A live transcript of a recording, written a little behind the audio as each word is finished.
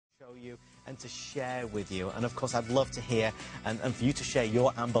show you and to share with you. And of course, I'd love to hear and for you to share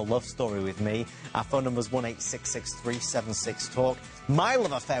your Amber love story with me. Our phone number is 1-866-376-TALK. My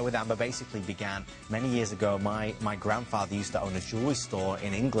love affair with Amber basically began many years ago. My grandfather used to own a jewellery store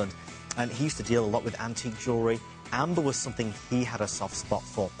in England, and he used to deal a lot with antique jewellery. Amber was something he had a soft spot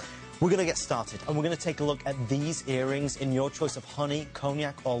for. We're going to get started, and we're going to take a look at these earrings in your choice of honey,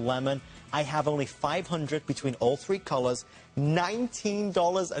 cognac, or lemon. I have only 500 between all three colours.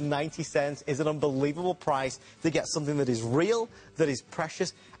 $19.90 is an unbelievable price to get something that is real, that is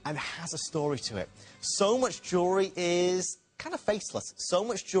precious, and has a story to it. So much jewellery is kind of faceless. So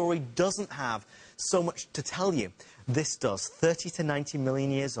much jewellery doesn't have so much to tell you. This does. 30 to 90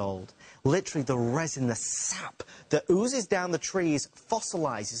 million years old. Literally, the resin, the sap that oozes down the trees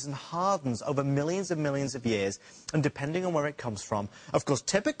fossilizes and hardens over millions and millions of years, and depending on where it comes from. Of course,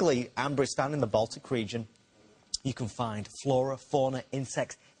 typically, amber is found in the Baltic region. You can find flora, fauna,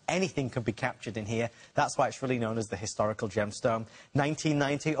 insects. Anything can be captured in here. That's why it's really known as the historical gemstone.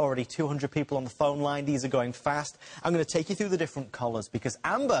 1990, already 200 people on the phone line. These are going fast. I'm going to take you through the different colours, because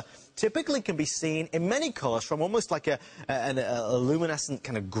amber typically can be seen in many colours, from almost like a luminescent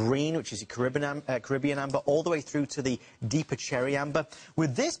kind of green, which is a Caribbean amber, all the way through to the deeper cherry amber.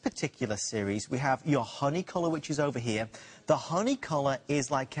 With this particular series, we have your honey colour, which is over here. The honey colour is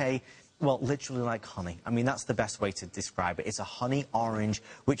like a... well, literally like honey. I mean, that's the best way to describe it. It's a honey orange,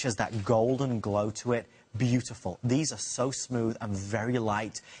 which has that golden glow to it. Beautiful. These are so smooth and very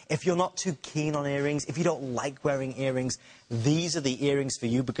light. If you're not too keen on earrings, if you don't like wearing earrings, these are the earrings for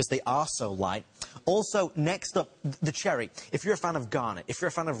you because they are so light. Also, next up, the cherry. If you're a fan of garnet, if you're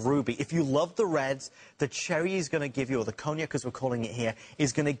a fan of ruby, if you love the reds, the cherry is going to give you, or the cognac as we're calling it here,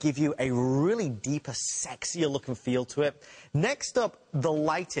 is going to give you a really deeper, sexier look and feel to it. Next up, the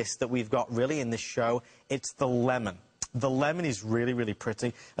lightest that we've got really in this show, it's the lemon. The lemon is really, really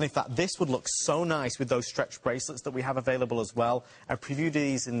pretty. And in fact, this would look so nice with those stretch bracelets that we have available as well. I previewed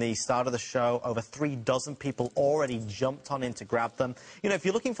these in the start of the show. Over 3 dozen people already jumped on in to grab them. You know, if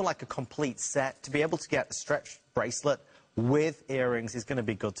you're looking for like a complete set, to be able to get a stretch bracelet with earrings is going to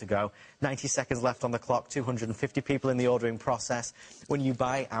be good to go. 90 seconds left on the clock, 250 people in the ordering process. When you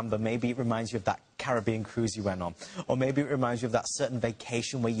buy amber, maybe it reminds you of that Caribbean cruise you went on, or maybe it reminds you of that certain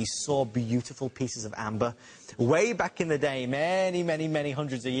vacation where you saw beautiful pieces of amber. Way back in the day, many, many, many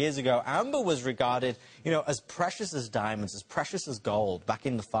hundreds of years ago, amber was regarded, you know, as precious as diamonds, as precious as gold back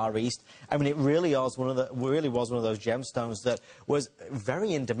in the Far East. I mean, it really was one of those gemstones that was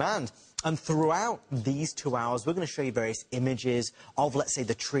very in demand. And throughout these 2 hours, we're going to show you various images of, let's say,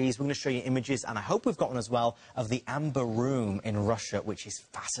 the trees. We're going to show you images, and I hope we've got one as well, of the Amber Room in Russia, which is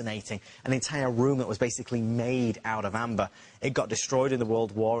fascinating. An entire room that was basically made out of amber. It got destroyed in the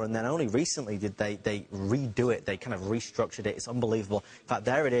World War, and then only recently did they redo it. They kind of restructured it. It's unbelievable. In fact,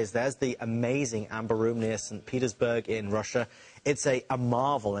 there it is. There's the amazing Amber Room near St. Petersburg in Russia. It's a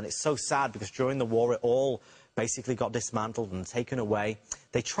marvel, and it's so sad because during the war, it all basically got dismantled and taken away.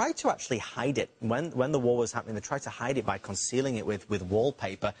 They tried to actually hide it. When the war was happening, they tried to hide it by concealing it with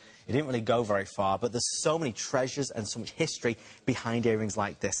wallpaper. It didn't really go very far, but there's so many treasures and so much history behind earrings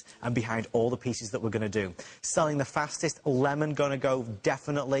like this and behind all the pieces that we're going to do. Selling the fastest, lemon going to go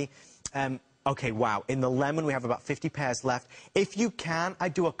definitely. Okay, wow. In the lemon, we have about 50 pairs left. If you can, I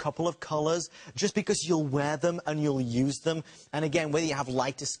do a couple of colours, just because you'll wear them and you'll use them. And again, whether you have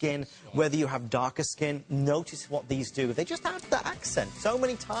lighter skin, whether you have darker skin, notice what these do. They just add the accent. So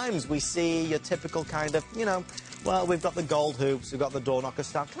many times we see your typical kind of, you know, well, we've got the gold hoops, we've got the door knocker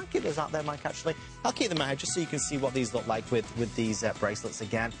staff. Can I keep those out there, Mike, actually? I'll keep them out just so you can see what these look like with these bracelets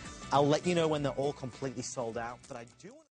again. I'll let you know when they're all completely sold out, but I do want